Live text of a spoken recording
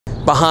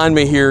Behind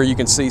me here, you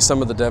can see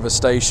some of the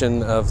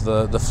devastation of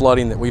the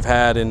flooding that we've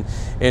had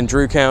in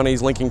Drew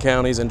counties, Lincoln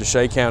counties, and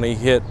Desha County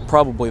hit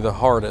probably the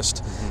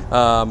hardest.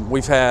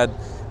 We've had,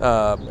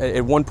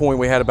 at one point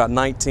we had about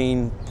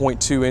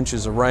 19.2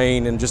 inches of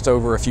rain in just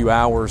over a few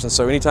hours. And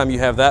so anytime you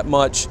have that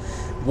much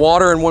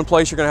water in one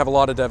place, you're going to have a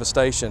lot of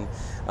devastation.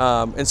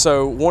 And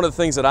so one of the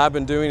things that I've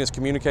been doing is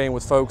communicating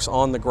with folks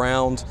on the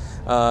ground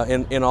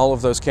in all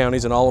of those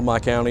counties, in all of my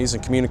counties,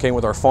 and communicating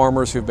with our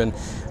farmers who've been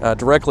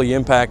directly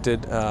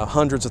impacted,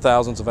 hundreds of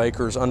thousands of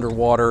acres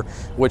underwater,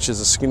 which is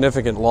a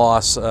significant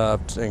loss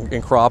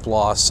in crop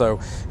loss. So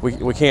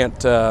we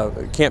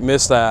can't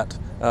miss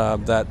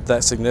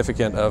that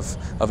significant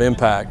of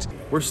impact.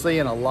 We're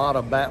seeing a lot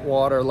of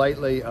backwater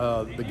lately.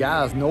 The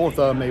guys north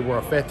of me were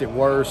affected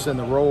worse in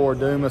the Roar,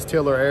 Dumas,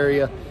 Tiller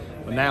area.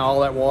 But now all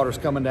that water's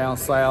coming down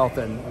south,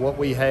 and what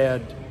we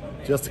had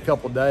just a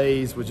couple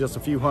days was just a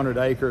few hundred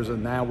acres,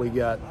 and now we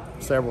got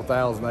several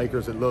thousand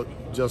acres that look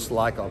just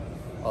like a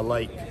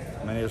lake.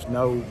 I mean, there's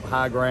no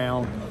high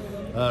ground.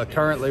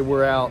 Currently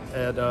we're out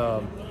at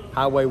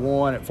Highway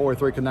 1 at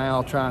 43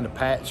 Canal trying to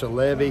patch a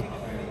levee.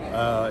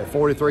 If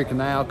 43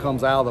 Canal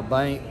comes out of the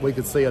bank, we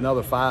could see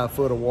another 5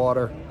 foot of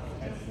water.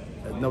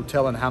 No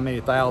telling how many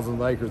thousands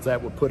of acres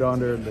that would put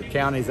under. The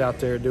county's out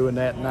there doing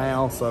that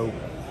now, so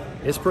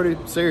it's pretty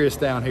serious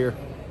down here.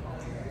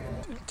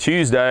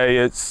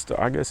 Tuesday,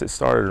 I guess it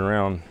started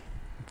around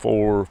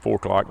 4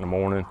 o'clock in the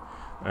morning,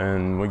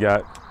 and we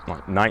got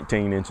like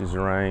 19 inches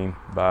of rain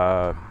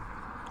by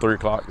 3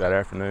 o'clock that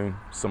afternoon,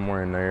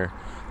 somewhere in there.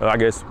 But I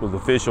guess the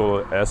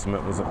official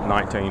estimate was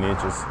 19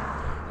 inches.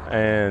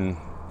 And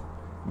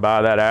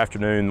by that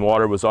afternoon,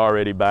 water was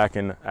already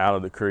backing out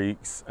of the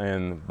creeks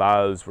and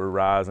bayous were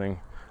rising.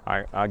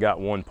 I got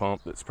one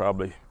pump that's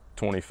probably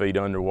 20 feet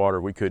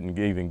underwater. We couldn't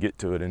even get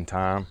to it in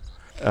time.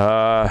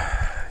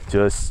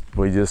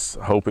 We just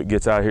hope it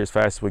gets out here as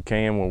fast as we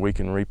can, where we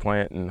can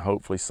replant and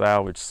hopefully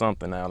salvage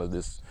something out of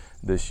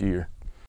this year.